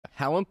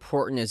how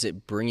important is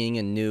it bringing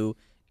a new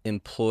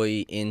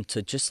employee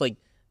into just like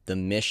the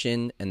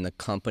mission and the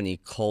company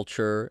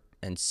culture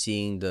and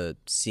seeing the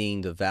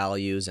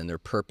values and their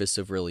purpose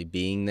of really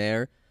being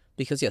there?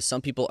 Because yeah,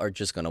 some people are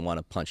just going to want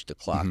to punch the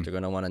clock. Hmm. They're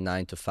going to want a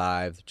 9 to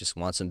 5, just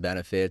want some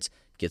benefits,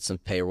 get some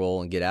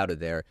payroll, and get out of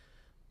there.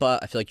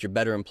 But I feel like your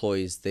better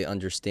employees, they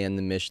understand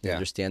the mission, they Yeah.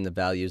 understand the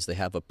values, they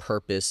have a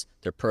purpose,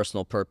 their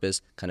personal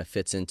purpose kind of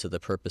fits into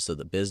the purpose of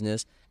the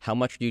business. How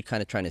much are you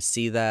kind of trying to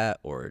see that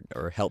or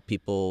help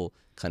people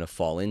kind of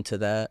fall into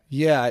that?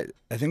 Yeah,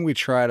 I think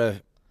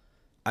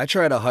I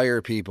try to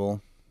hire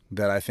people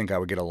that I think I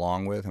would get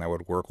along with and I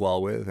would work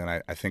well with and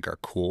I think are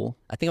cool.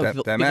 I think That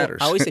people, matters.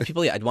 I always say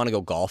people, yeah, I'd want to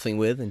go golfing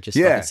with and just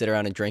fucking Yeah. sit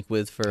around and drink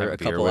with for Have a a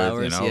beer couple with,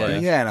 hours. you know, Yeah.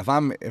 like- Yeah,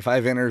 and if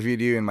I've interviewed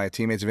you and my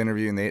teammates have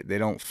interviewed you and they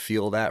don't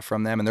feel that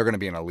from them and they're going to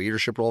be in a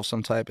leadership role of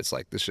some type, it's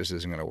like this just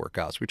isn't going to work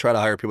out. So we try to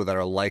hire people that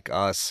are like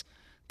us,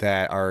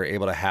 that are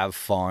able to have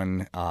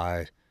fun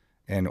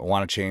and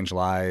want to change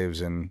lives.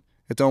 And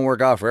it don't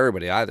work out for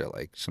everybody either.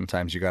 Like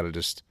sometimes you got to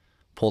just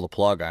pull the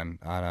plug on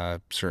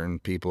certain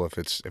people if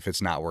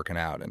it's not working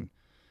out. And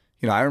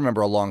you know, I remember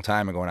a long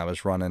time ago when I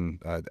was running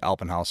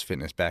Alpenhaus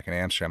Fitness back in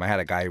Amsterdam. I had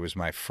a guy who was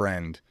my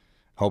friend.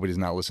 Hope he does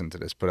not listen to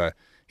this, but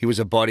he was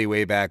a buddy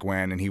way back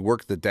when, and he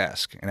worked the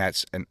desk.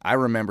 And I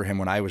remember him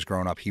when I was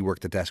growing up. He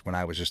worked the desk when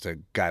I was just a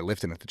guy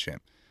lifting at the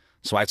gym.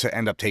 So I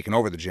end up taking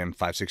over the gym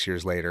 5-6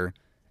 years later,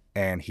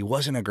 and he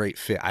wasn't a great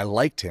fit. I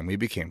liked him. We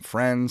became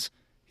friends.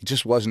 He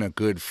just wasn't a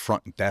good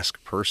front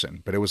desk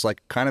person, but it was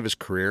like kind of his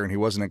career, and he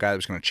wasn't a guy that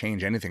was going to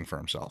change anything for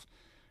himself.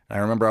 And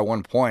I remember at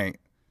one point,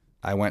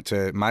 I went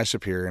to my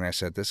superior and I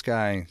said, this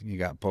guy, he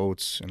got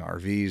boats and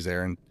RVs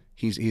there, and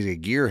he's a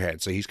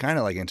gearhead, so he's kind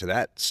of like into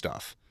that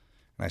stuff.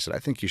 And I said, I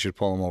think you should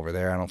pull him over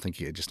there. I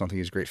just don't think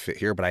he's a great fit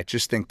here, but I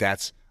just think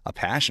that's a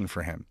passion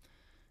for him.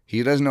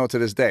 He doesn't know it to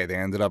this day. They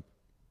ended up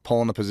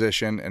pulling the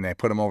position and they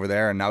put him over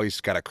there, and now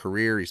he's got a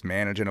career. He's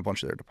managing a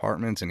bunch of their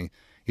departments, and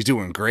he's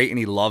doing great, and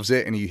he loves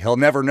it, and he'll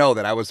never know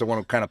that I was the one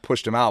who kind of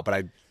pushed him out, but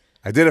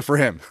I did it for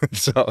him.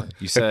 So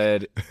You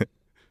said,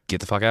 get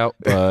the fuck out,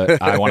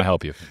 but I want to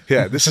help you.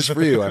 yeah, this is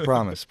for you, I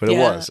promise. But it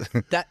Yeah, was.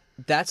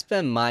 that's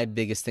been my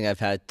biggest thing I've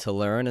had to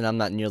learn, and I'm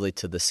not nearly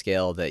to the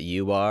scale that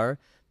you are,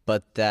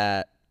 but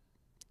that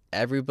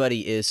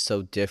everybody is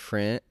so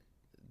different.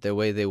 The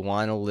way they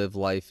want to live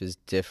life is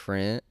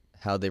different.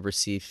 How they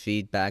receive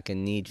feedback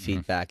and need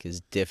feedback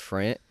is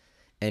different.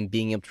 And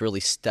being able to really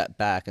step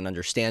back and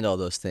understand all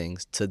those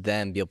things to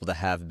then be able to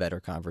have better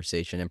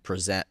conversation and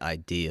present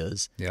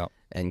ideas Yeah.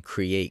 and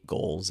create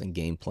goals and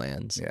game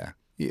plans. Yeah.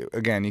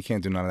 Again, you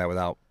can't do none of that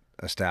without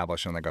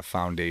establishing like a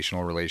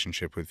foundational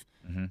relationship with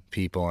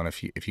people. And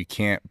if you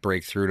can't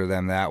break through to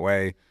them that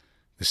way,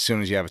 as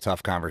soon as you have a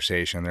tough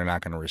conversation, they're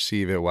not going to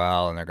receive it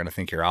well, and they're going to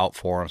think you're out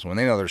for them. So when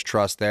they know there's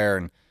trust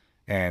there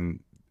and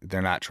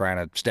they're not trying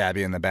to stab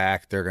you in the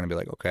back, they're going to be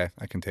like, okay,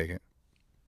 I can take it.